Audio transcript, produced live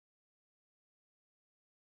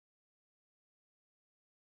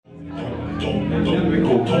Here we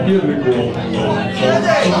go.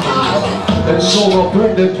 It's all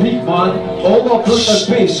about the beat, man. All about the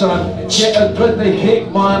bass, man. Get it with the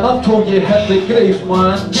hate, man. Until you hit the grave,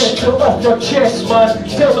 man. Get it off your chest, man.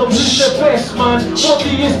 Tell them who's the best, man. What do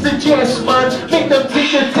you suggest, man? Make them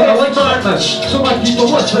take the test, man. So I keep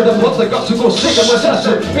on listening to what they got to go sing and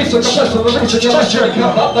possession. Face like a person, the reason you're measuring.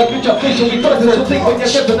 Can't have that good job, face will be present. So think when you're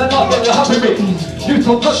giving and not when you're happy with. You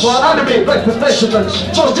told this one, anime, reputations.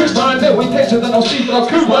 So good, man. Then we taste it, then I'll see that I'm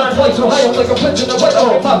cool, man. Fly so high up like a pitch in the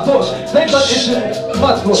window. Mad thoughts, they that is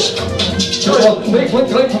mad thoughts. Make one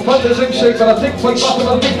great for fun, there's ink shake, but I think quite often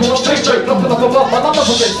I'll think I'm big break. Nothing up above, man, I'm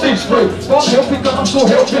never get stage spray. But I'm healthy, I'm so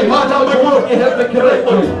healthy, man. I'm the one, you have the correct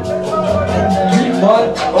way.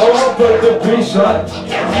 Man, all about the bass, man.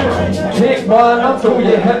 Take, man, until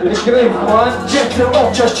you hit the grave, man. Get it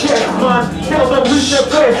off your chest, man. Tell them who's the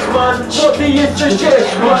best, man. What do you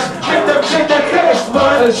suggest, man? Make them take the test,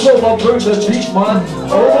 man. It's all about the beat, man.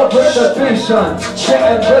 All about the bass, man.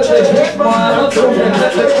 Getting with the hit, man. Until you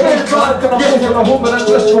hit the grave, man. Can I hold in a home and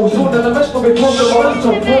let's go. Zone in the midst of it, hold the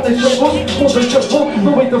momentum. Hold the shit close, hold the shit close.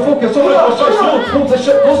 No way to focus on it, so slow. Hold the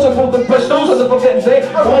shit close and hold the pistols. And never getting day.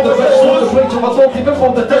 Hold the best, hold the plates on my thought. Even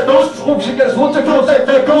hold the dead nose. Hope she gets loads of close,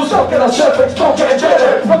 there goes. How can I surface, don't get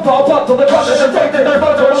injected. Rip out apart till the ground is infected. They're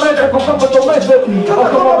about to remain, they're come with the legend.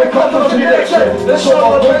 I'll come on with confidence in the next shit. This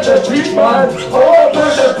all about the beat, man. All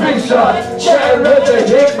about the beat, son. Getting rid of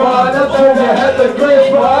hate, man. Until you hit the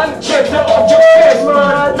grave, man. Get it off your chest,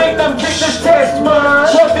 man. Make them take the test,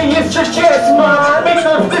 man. What do you suggest, man? Make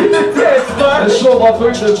them take the test, man. It's all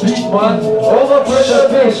about the beat, man. All about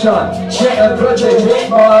the bass, son. Getting rid of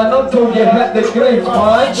hate, man. Until you hit the grave, man.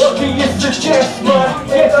 What do you suggest, man?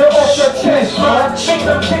 Get it off your chest, man. Make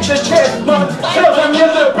them take the test, man. Tell them you're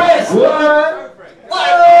the best, man.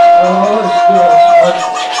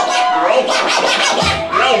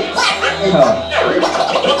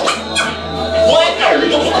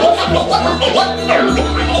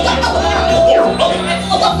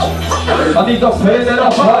 I need a pen and a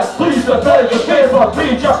pad. Please defend the paper.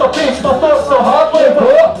 Please just to pinch my thoughts so hard labor.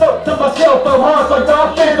 Look to myself, I'm hard like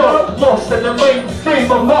Darth Vader. Lost in the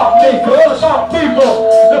mainstream of mock makers. Mock people,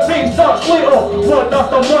 the beats are little. One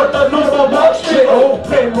after one, I know my watch little.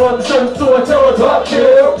 Pen runs out so I tell a dark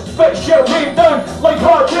kill. Spit shit rain down like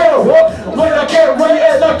hardtail. When I get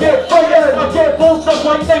rated, I get frightened. I get bolts of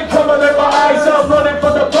lightning coming in my eyes. I'm running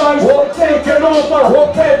for the prize. Taking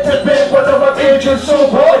over, pen to pen when I'm aging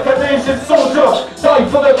sober. Like an Asian soldier, die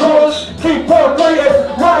for the cause. Keep on writing,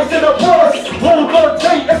 rise in the pause. Hold on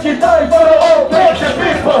tight if you die for the old page of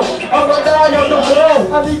people. I'm an eye on the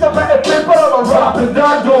wall. I need a better paper, I'm a rapping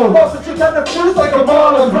dando. What's it you can confuse like a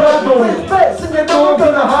Marlon Brando? With bets and you know I'm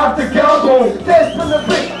gonna have to gamble. There's been a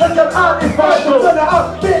brick like an antiviral. Gonna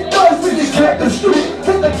have big noise when you check the street.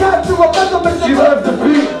 Take the cat to a measurement, you have the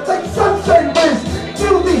beat. Like sunshine winds,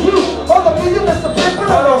 feel the heat. All the medium is the paper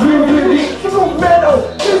and I really need. Metal,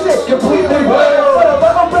 music completely wild.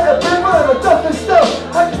 But I'm better paper and a dusty stuff.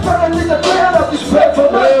 I just try to leave the ground up respect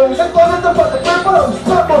for males. It's not about the paper, I'm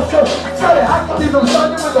split myself. Try to hack these on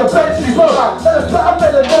Sunday with a Bentley bro. And it's better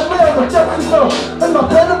than a dead man with Jeffrey bro. And my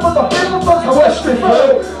pen for the paper fuck a Western bro.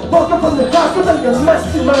 Welcome from the classroom and you're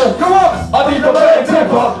messy man. Come on! I need a wetty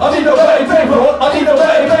paper, I need a wetty paper, I need a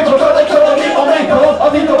wetty paper, but they tell me my makeup.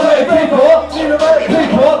 I need a wetty paper, I need a wetty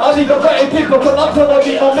paper, I need a wetty paper, but I'm telling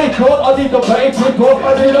me my makeup. I need a wetty paper,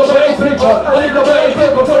 I need a wetty paper, I need a wetty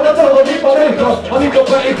paper, but I'm telling me my makeup. I need a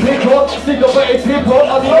wetty paper, I need a wetty paper,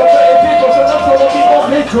 I need a wetty paper, but I'm telling me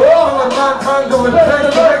my makeup. I'm a manhandle with a pen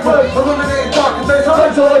and paper, illuminating darkness,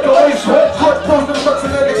 I'm like a light switch. Hot close and such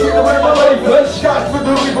an educated way my life is. Shots with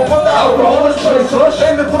the reaper, what the alcohol is priceless.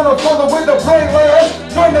 Aim the tunnel full with the brain layers.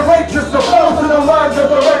 Join the righteous, the fall to the lines of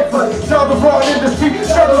the right foot. Shout the broad industry,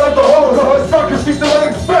 shadow like the Holocaust. Suckers feast the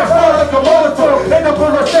legs, fast fire like a Molotov. End up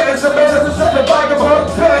with a sentence, a man is a second bag of her.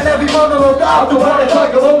 Pen every monologue, out the one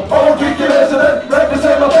attack alone. All geeky resident,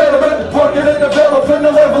 represent my betterment. Working and developing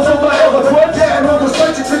the levels of my eloquence. Getting all the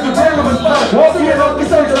searches in the relevance back. Walking up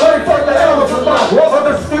beside the life like the elephant back.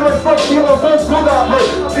 Other stealing from stealing from good at me.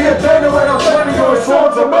 The adrenaline I'm turning you is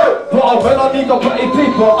swords of me. But when I need a pretty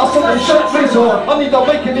people, I suddenly shut face on. I need a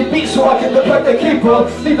making the beat so I can depict the keeper.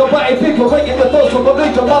 Need a pretty people making the thoughts from a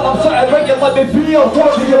region. Man, I'm sitting waiting like me be or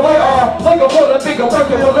talk to you later. Like a more than big, I'm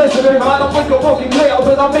breaking for listening, man. I'm like a walking later,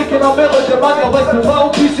 but I'm making a melody, man. I like the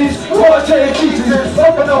little pieces, watching pieces.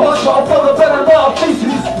 Open the hospital for the better lot of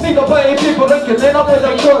pieces. Need a pretty many people thinking they're not with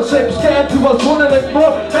their concepts. Getting to us running and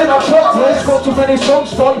more than our chocolates. Got too many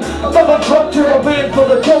songs done. Never dropped you, I'm waiting for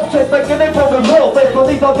the job set. Making it from the road, they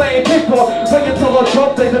believe I'm many people. Bringing to the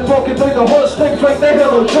job, they've been walking through the hot sticks right there,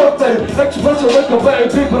 hello job them. Expressing like a many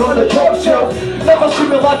people on the top shelf. Never see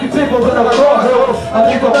me like people when I'm raw hill.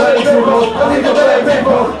 I need the many people, I need the many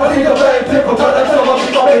people, I need the many people. Gotta tell them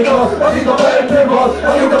we gon' make us. I need the many people,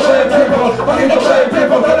 I need the many people, I need the many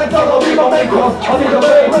people. Gotta tell them we gon' make us. I need the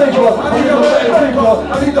many people, I need the many people,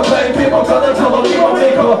 I need the many people. Gotta tell them we gon'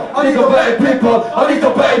 make us. I need the many people, I need the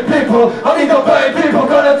many people, I need the many people.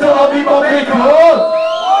 Gotta tell them we gon' make us.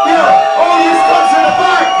 Yeah, all you cunts in the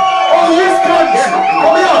back, all you cunts,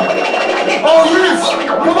 come here, all you,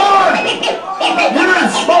 come on,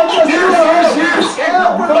 yes, come here, yeah,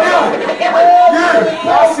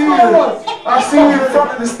 I see you in front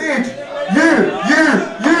of the stage, you,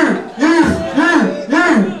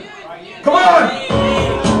 come on.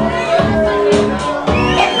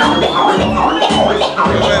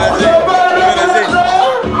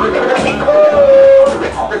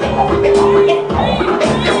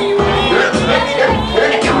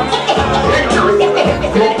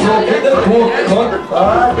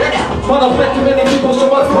 Man, I've met too many people,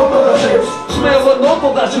 so I don't know the names. Smell a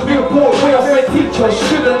novel, that should be a poor way of my teachers.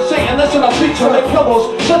 Students saying this in a feature like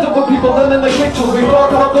covers. Set up with people then in the kitchens. We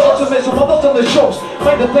talk about the lots of some others in the shops.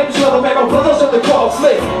 Make the things where they make our brothers in the car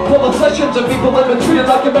flick. Politicians and people in between,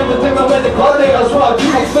 I can make the thing I made the gladiators while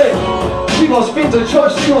people flick. People spins and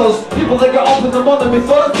church stealers. People that get up in the morning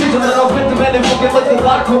before the season. And I've been to many fucking like the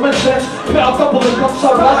black common sense. Met a couple of cops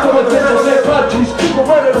out after the things and they're tragedies. People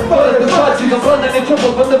ready to follow the tragedies. I'm running in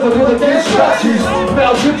trouble but never really get scratches. Met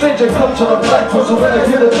a good range and comes on a black person when I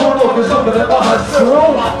hear the tone off with something in my hand.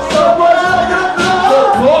 Somebody's ringing the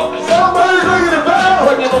bell. Somebody's ringing the bell.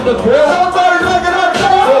 Ringing on the bell. Somebody's ringing the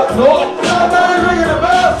bell. Somebody's ringing the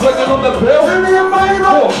bell. Ringing on the bell. Give me a mic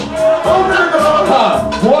up. Open the door.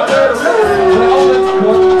 What?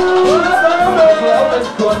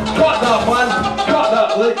 Cut that, man! Cut that,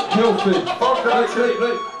 like, healthy. Fuck that shit,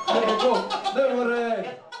 right? There we go. There we're